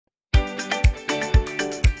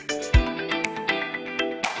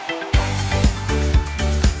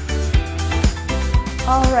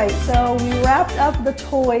All right, so we wrapped up the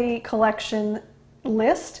toy collection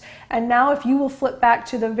list, and now if you will flip back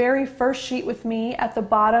to the very first sheet with me, at the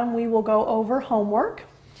bottom we will go over homework.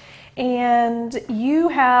 And you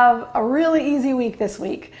have a really easy week this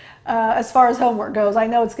week as far as homework goes. I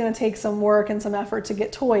know it's going to take some work and some effort to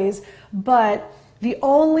get toys, but the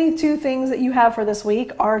only two things that you have for this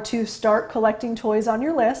week are to start collecting toys on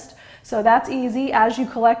your list. So that's easy. As you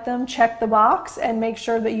collect them, check the box and make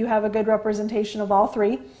sure that you have a good representation of all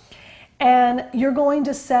three. And you're going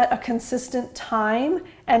to set a consistent time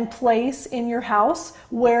and place in your house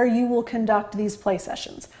where you will conduct these play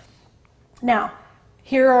sessions. Now,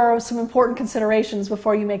 here are some important considerations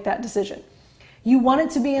before you make that decision. You want it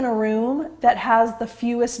to be in a room that has the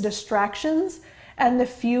fewest distractions and the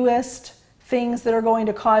fewest things that are going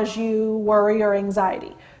to cause you worry or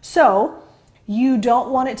anxiety. So, you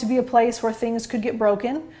don't want it to be a place where things could get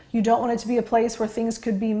broken. You don't want it to be a place where things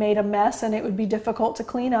could be made a mess and it would be difficult to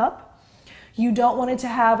clean up. You don't want it to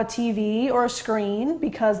have a TV or a screen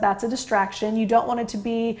because that's a distraction. You don't want it to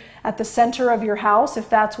be at the center of your house if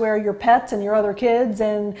that's where your pets and your other kids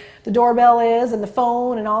and the doorbell is and the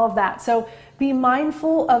phone and all of that. So be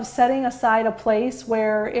mindful of setting aside a place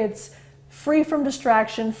where it's free from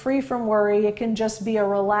distraction, free from worry. It can just be a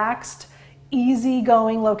relaxed,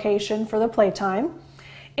 easygoing location for the playtime.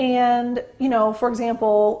 And, for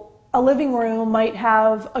example, a living room might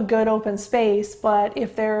have a good open space, but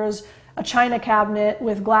if there's a china cabinet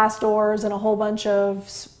with glass doors and a whole bunch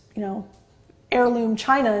of, heirloom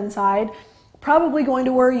china inside, probably going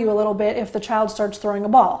to worry you a little bit if the child starts throwing a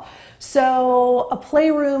ball. So a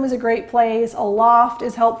playroom is a great place. A loft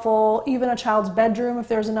is helpful. Even a child's bedroom if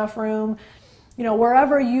there's enough room.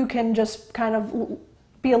 Wherever you can just kind of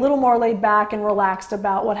be a little more laid back and relaxed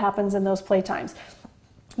about what happens in those playtimes.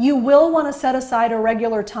 You will want to set aside a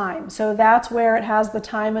regular time. So that's where it has the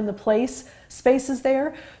time and the place spaces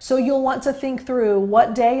there. So you'll want to think through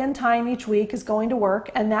what day and time each week is going to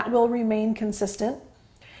work, and that will remain consistent,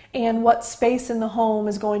 and what space in the home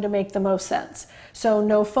is going to make the most sense. So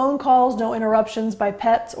no phone calls, no interruptions by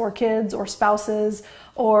pets or kids or spouses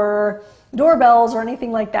or doorbells or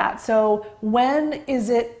anything like that. So when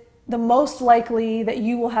is it the most likely that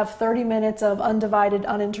you will have 30 minutes of undivided,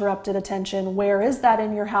 uninterrupted attention? Where is that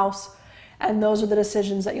in your house? And those are the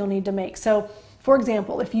decisions that you'll need to make. So, for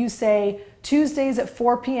example, if you say Tuesdays at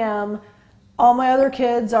 4 p.m., all my other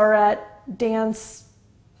kids are at dance,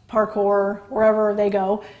 parkour, wherever they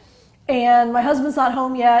go, and my husband's not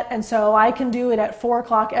home yet, and so I can do it at 4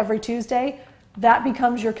 o'clock every Tuesday, that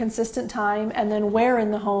becomes your consistent time. And then where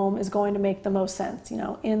in the home is going to make the most sense,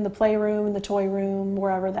 in the playroom, in the toy room,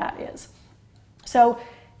 wherever that is. So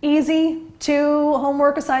easy 2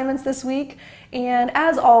 homework assignments this week. And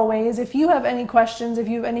as always, if you have any questions, if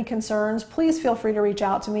you have any concerns, please feel free to reach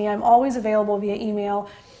out to me. I'm always available via email.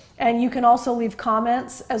 And you can also leave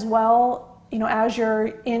comments as well, as you're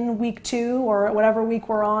in week 2 or whatever week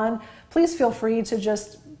we're on. Please feel free to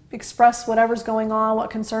just express whatever's going on, what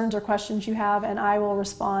concerns or questions you have, and I will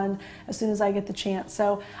respond as soon as I get the chance.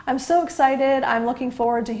 So I'm so excited. I'm looking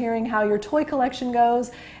forward to hearing how your toy collection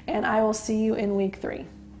goes, and I will see you in week 3.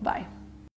 Bye.